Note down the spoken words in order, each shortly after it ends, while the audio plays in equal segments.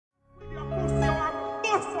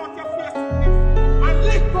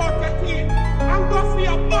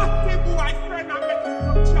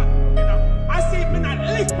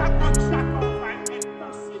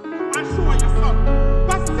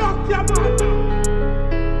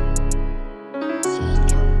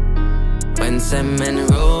some men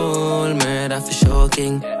roll, murder for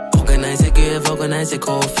shocking. Organize a grave, organize a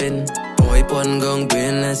coffin. Boy pun gun,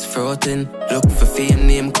 brainless frothing. Look for fame,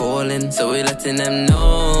 name calling. So we letting them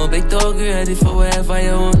know. Big dog ready for wherever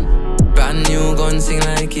you own. Brand new gun, sing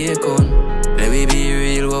like a cone. Let me be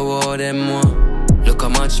real, we war them more. Look how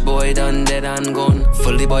much boy done dead and gone.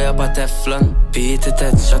 Fully boy up a Teflon. Beat it,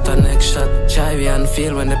 head shot and next shot. Chivy and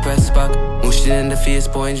feel when they press back. Mushed in the face,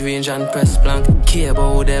 point range and press blank. Care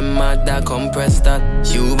about them mad that compress that.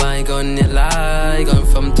 You buy gun, you lie. Gun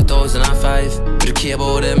from 2005. Do you care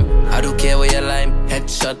about them? I do care where you lie.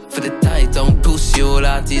 Headshot for the tight, don't push you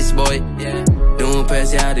artist boy. Yeah. No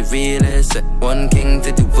press, yeah, the realest. One king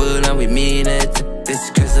to the world and we mean it. This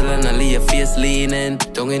crystal and I leave your face leaning.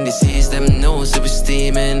 Don't in the seas, them nose we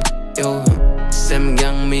steaming. Yo, some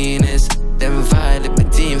young meanest. Them violent, my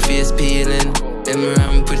team face peeling. Them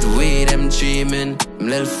ramp with the way them dreaming. Them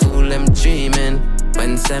little fool, them dreaming.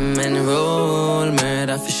 When some men roll,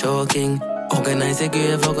 murder for shocking. Organize a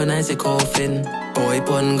grave, organize a coffin. Boy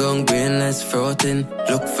pun gun, brainless frothing.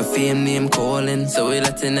 Look for fame, name calling. So we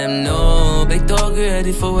letting them know. Big dog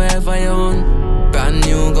ready for wherever you own. Brand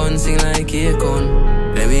new gun, sing like a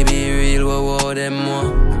cone. Let me be real, we war them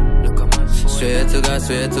more. Swear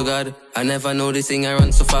to God, I never know this thing I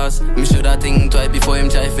run so fast. Me shoulda think twice before him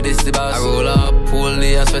try for this the boss. I roll up, whole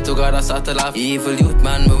day, I swear to God, I start to laugh. Evil youth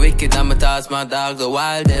man, me wicked and me toss my dog, the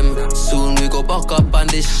wild them. Soon we go buck up and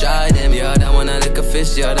destroy them. Yeah, that one I lick a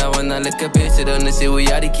fish, yeah, that one I lick a bitch. I don't see we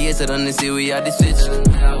are the case, I don't see we are the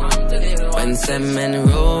switch. When some men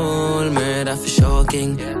roll, murder for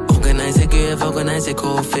shocking. Organize a grave, organize a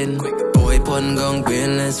coffin. Boy pun gun,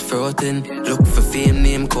 brainless frothing. Look for fame,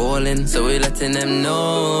 name calling. So we letting them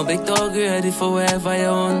know. Big dog ready for wherever you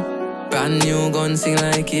own. Brand new gun, sing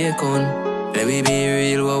like a cone. Let me be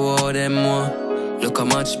real, we war them more. Look how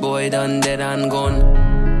much boy done dead and gone.